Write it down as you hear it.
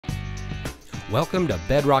Welcome to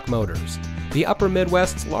Bedrock Motors, the Upper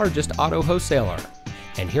Midwest's largest auto wholesaler.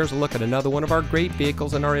 And here's a look at another one of our great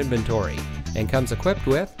vehicles in our inventory, and comes equipped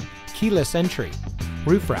with keyless entry,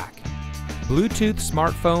 roof rack, Bluetooth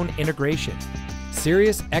smartphone integration,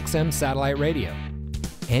 Sirius XM satellite radio,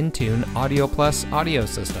 Entune Audio Plus audio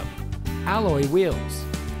system, alloy wheels,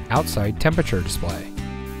 outside temperature display,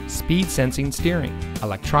 speed sensing steering,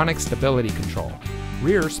 electronic stability control,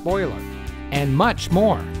 rear spoiler, and much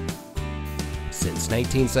more. Since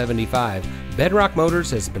 1975, Bedrock Motors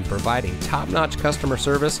has been providing top-notch customer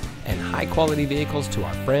service and high-quality vehicles to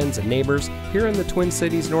our friends and neighbors here in the Twin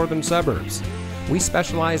Cities northern suburbs. We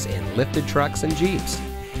specialize in lifted trucks and Jeeps,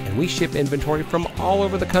 and we ship inventory from all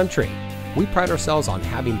over the country. We pride ourselves on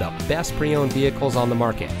having the best pre-owned vehicles on the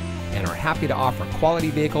market and are happy to offer quality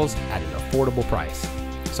vehicles at an affordable price.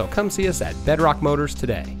 So come see us at Bedrock Motors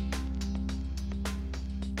today.